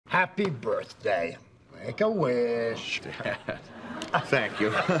Happy birthday. Make a wish. Thank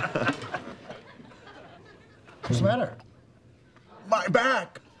you. What's the matter? My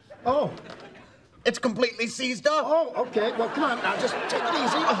back. Oh. It's completely seized up. Oh, okay. Well, come on now. Just take it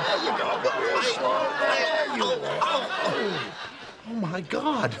easy. There you go. There you go. Oh, my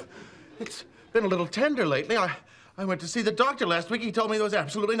God. It's been a little tender lately. I went to see the doctor last week. He told me there was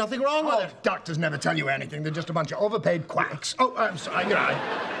absolutely nothing wrong with it. Doctors never tell you anything. They're just a bunch of overpaid quacks. Oh, I'm sorry. You know,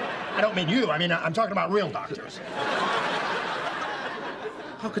 I don't mean you. I mean, I'm talking about real doctors.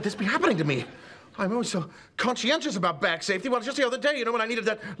 How could this be happening to me? I'm always so conscientious about back safety. Well, just the other day, you know, when I needed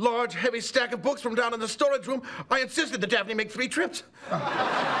that large, heavy stack of books from down in the storage room, I insisted that Daphne make 3 trips.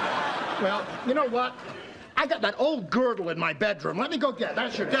 Well, you know what? I got that old girdle in my bedroom. Let me go get it.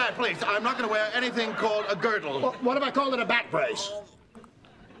 That's your Dad, please. I'm not going to wear anything called a girdle. Well, what if I called it a back brace?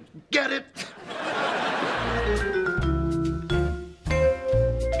 Get it?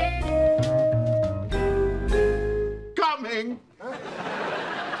 Coming.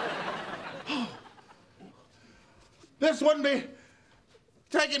 This wouldn't be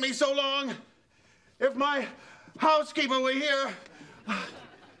taking me so long if my housekeeper were here.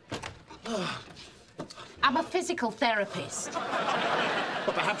 I'm a physical therapist.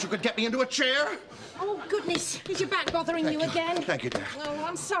 But perhaps you could get me into a chair? Oh, goodness. Is your back bothering you again? Thank you, Dad. Oh,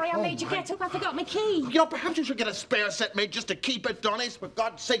 I'm sorry I made you get up. I forgot my key. You know, perhaps you should get a spare set made just to keep it, Donnie. For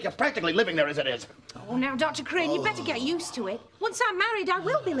God's sake, you're practically living there as it is. Oh, now, Dr. Crane, you better get used to it. Once I'm married, I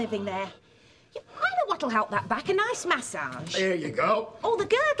will be living there. I know what'll help that back, a nice massage. There you go. Oh, the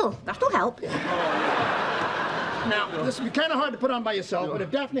girdle. That'll help. Now, this will be kind of hard to put on by yourself, but if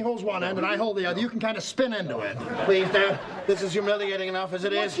Daphne holds one end and I hold the other, you can kind of spin into it. Please, Dad. This is humiliating enough as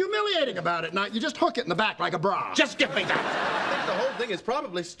it What's is. humiliating about it? Now, you just hook it in the back like a bra. Just give me that. I think the whole thing is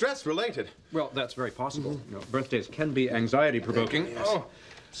probably stress-related. Well, that's very possible. You know, birthdays can be anxiety-provoking,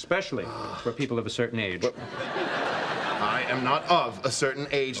 especially for people of a certain age. I am not of a certain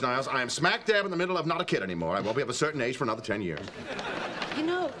age, Niles. I am smack dab in the middle of not a kid anymore. I won't be of a certain age for another 10 years. You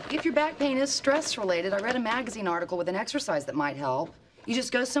know, if your back pain is stress-related, I read a magazine article with an exercise that might help. You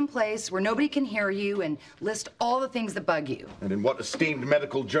just go someplace where nobody can hear you and list all the things that bug you. And in what esteemed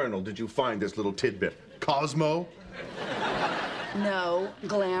medical journal did you find this little tidbit? Cosmo? No,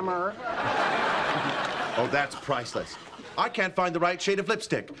 Glamour. Oh, that's priceless. I can't find the right shade of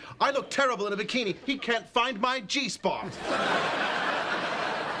lipstick. I look terrible in a bikini. He can't find my G-spot.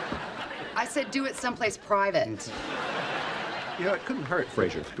 I said do it someplace private. You know, it couldn't hurt,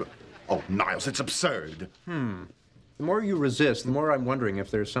 Frasier. Oh, Niles, it's absurd. The more you resist, the more I'm wondering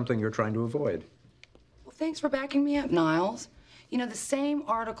if there's something you're trying to avoid. Well, thanks for backing me up, Niles. You know, the same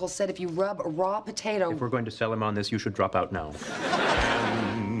article said if you rub a raw potato... If we're going to sell him on this, you should drop out now.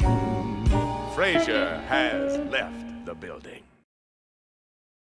 Frasier has left the building.